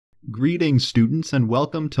Greetings students, and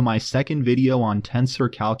welcome to my second video on tensor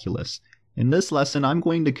calculus. In this lesson I'm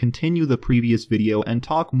going to continue the previous video and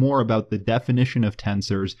talk more about the definition of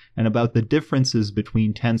tensors and about the differences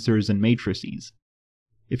between tensors and matrices.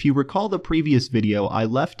 If you recall the previous video, I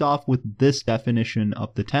left off with this definition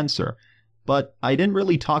of the tensor, but I didn't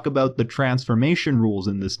really talk about the transformation rules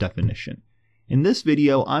in this definition. In this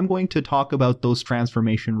video I'm going to talk about those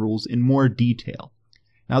transformation rules in more detail.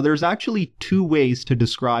 Now there's actually two ways to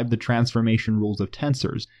describe the transformation rules of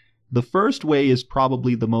tensors. The first way is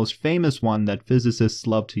probably the most famous one that physicists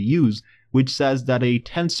love to use, which says that a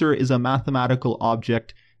tensor is a mathematical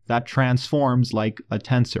object that transforms like a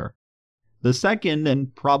tensor. The second,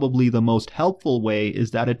 and probably the most helpful way,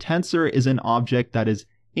 is that a tensor is an object that is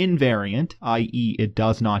invariant, i.e. it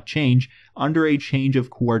does not change, under a change of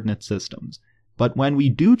coordinate systems. But when we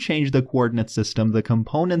do change the coordinate system, the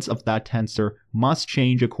components of that tensor must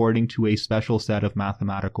change according to a special set of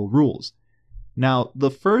mathematical rules. Now, the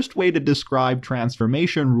first way to describe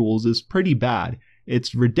transformation rules is pretty bad.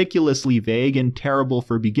 It's ridiculously vague and terrible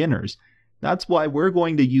for beginners. That's why we're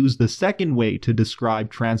going to use the second way to describe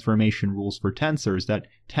transformation rules for tensors, that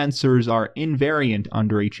tensors are invariant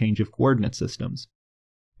under a change of coordinate systems.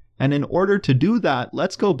 And in order to do that,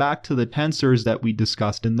 let's go back to the tensors that we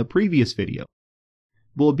discussed in the previous video.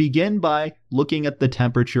 We'll begin by looking at the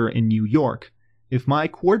temperature in New York. If my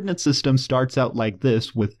coordinate system starts out like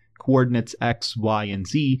this with coordinates x, y, and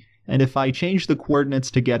z, and if I change the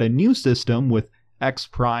coordinates to get a new system with x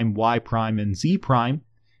prime, y prime, and z prime,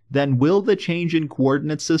 then will the change in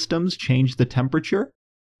coordinate systems change the temperature?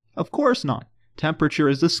 Of course not. Temperature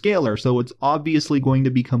is a scalar, so it's obviously going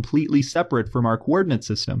to be completely separate from our coordinate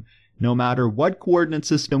system. No matter what coordinate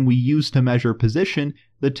system we use to measure position,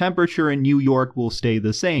 the temperature in New York will stay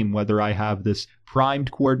the same, whether I have this primed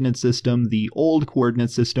coordinate system, the old coordinate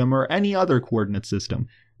system, or any other coordinate system.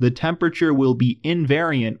 The temperature will be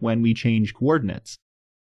invariant when we change coordinates.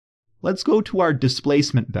 Let's go to our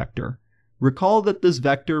displacement vector. Recall that this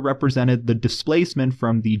vector represented the displacement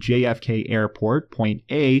from the JFK airport, point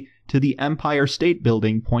A, to the Empire State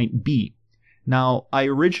Building, point B. Now, I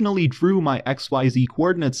originally drew my xyz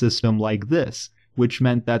coordinate system like this, which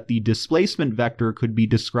meant that the displacement vector could be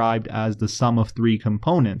described as the sum of three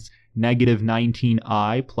components, negative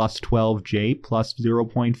 19i plus 12j plus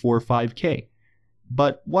 0.45k.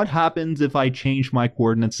 But what happens if I change my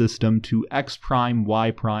coordinate system to x prime,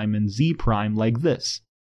 y prime, and z prime like this?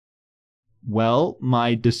 Well,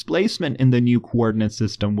 my displacement in the new coordinate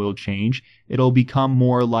system will change. It'll become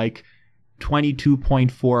more like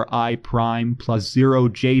 22.4i prime plus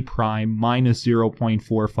 0j prime minus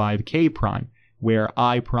 0.45k prime, where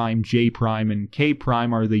I prime, j prime, and k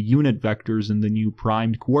prime are the unit vectors in the new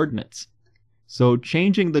primed coordinates. So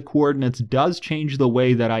changing the coordinates does change the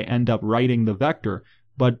way that I end up writing the vector,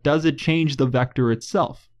 but does it change the vector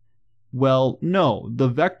itself? Well, no, the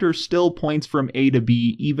vector still points from A to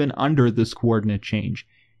B even under this coordinate change.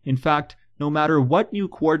 In fact, no matter what new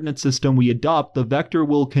coordinate system we adopt, the vector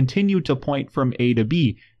will continue to point from A to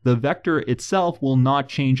B. The vector itself will not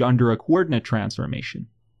change under a coordinate transformation.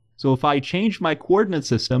 So if I change my coordinate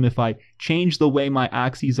system, if I change the way my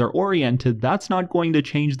axes are oriented, that's not going to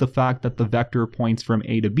change the fact that the vector points from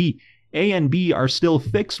A to B. A and B are still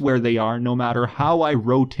fixed where they are no matter how I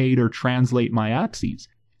rotate or translate my axes.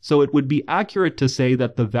 So it would be accurate to say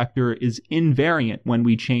that the vector is invariant when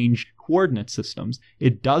we change coordinate systems.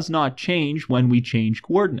 It does not change when we change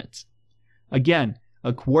coordinates. Again,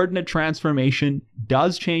 a coordinate transformation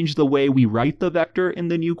does change the way we write the vector in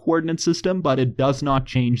the new coordinate system, but it does not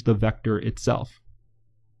change the vector itself.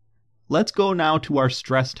 Let's go now to our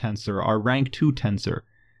stress tensor, our rank 2 tensor.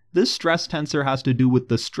 This stress tensor has to do with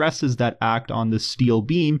the stresses that act on the steel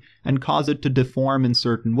beam and cause it to deform in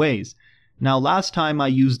certain ways. Now last time I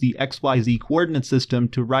used the xyz coordinate system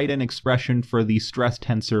to write an expression for the stress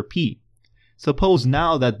tensor P. Suppose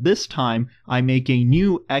now that this time I make a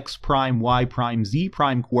new x prime, y prime, z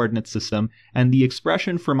prime coordinate system, and the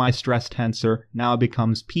expression for my stress tensor now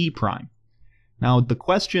becomes P prime. Now the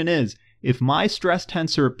question is, if my stress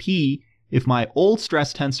tensor P, if my old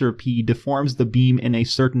stress tensor P deforms the beam in a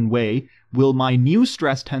certain way, will my new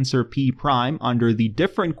stress tensor P prime under the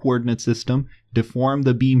different coordinate system deform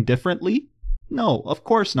the beam differently? No, of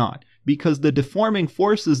course not, because the deforming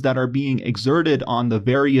forces that are being exerted on the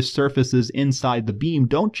various surfaces inside the beam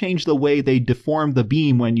don't change the way they deform the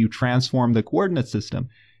beam when you transform the coordinate system.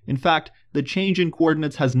 In fact, the change in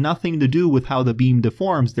coordinates has nothing to do with how the beam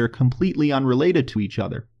deforms. They're completely unrelated to each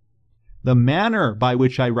other. The manner by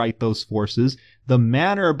which I write those forces, the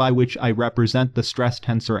manner by which I represent the stress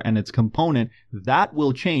tensor and its component, that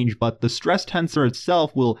will change, but the stress tensor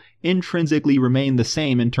itself will intrinsically remain the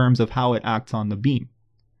same in terms of how it acts on the beam.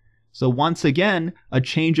 So once again, a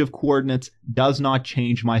change of coordinates does not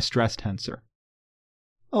change my stress tensor.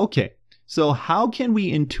 Okay, so how can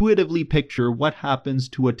we intuitively picture what happens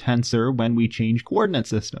to a tensor when we change coordinate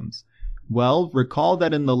systems? Well, recall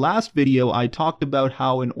that in the last video I talked about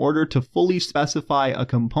how in order to fully specify a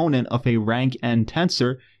component of a rank n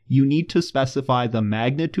tensor, you need to specify the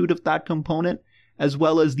magnitude of that component, as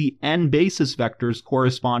well as the n basis vectors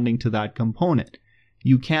corresponding to that component.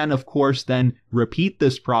 You can, of course, then repeat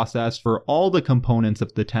this process for all the components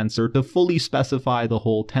of the tensor to fully specify the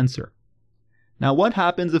whole tensor. Now, what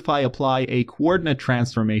happens if I apply a coordinate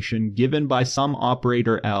transformation given by some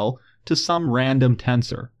operator L to some random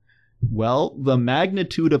tensor? Well, the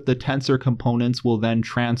magnitude of the tensor components will then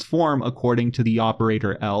transform according to the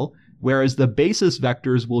operator L, whereas the basis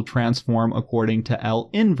vectors will transform according to L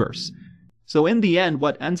inverse. So in the end,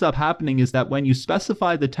 what ends up happening is that when you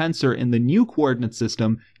specify the tensor in the new coordinate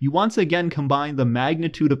system, you once again combine the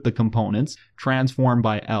magnitude of the components, transformed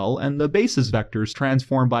by L, and the basis vectors,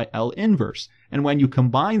 transformed by L inverse. And when you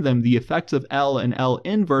combine them, the effects of L and L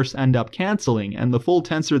inverse end up canceling, and the full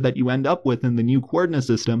tensor that you end up with in the new coordinate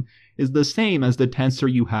system is the same as the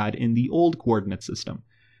tensor you had in the old coordinate system.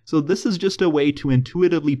 So this is just a way to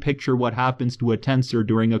intuitively picture what happens to a tensor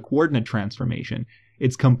during a coordinate transformation.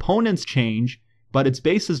 Its components change, but its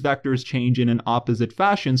basis vectors change in an opposite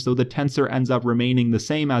fashion, so the tensor ends up remaining the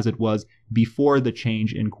same as it was before the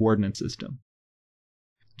change in coordinate system.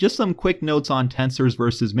 Just some quick notes on tensors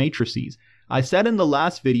versus matrices. I said in the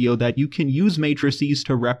last video that you can use matrices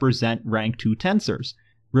to represent rank 2 tensors.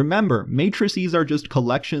 Remember, matrices are just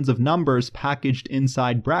collections of numbers packaged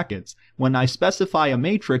inside brackets. When I specify a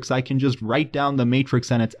matrix, I can just write down the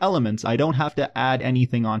matrix and its elements. I don't have to add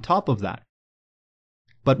anything on top of that.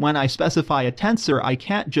 But when I specify a tensor, I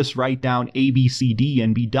can't just write down A, B, C, D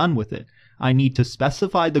and be done with it. I need to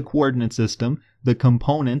specify the coordinate system, the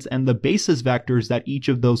components, and the basis vectors that each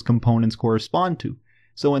of those components correspond to.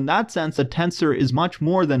 So in that sense, a tensor is much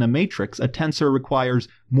more than a matrix. A tensor requires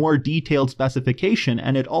more detailed specification,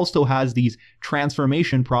 and it also has these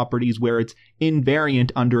transformation properties where it's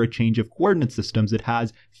invariant under a change of coordinate systems. It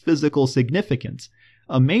has physical significance.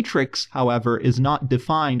 A matrix, however, is not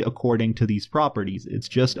defined according to these properties. It's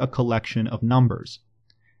just a collection of numbers.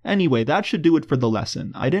 Anyway, that should do it for the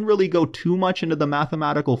lesson. I didn't really go too much into the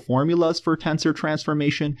mathematical formulas for tensor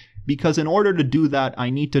transformation, because in order to do that, I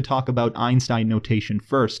need to talk about Einstein notation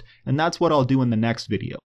first, and that's what I'll do in the next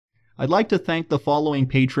video. I'd like to thank the following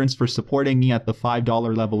patrons for supporting me at the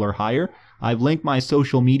 $5 level or higher. I've linked my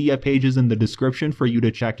social media pages in the description for you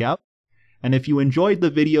to check out. And if you enjoyed the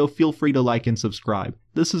video, feel free to like and subscribe.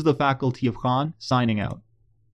 This is the Faculty of Khan, signing out.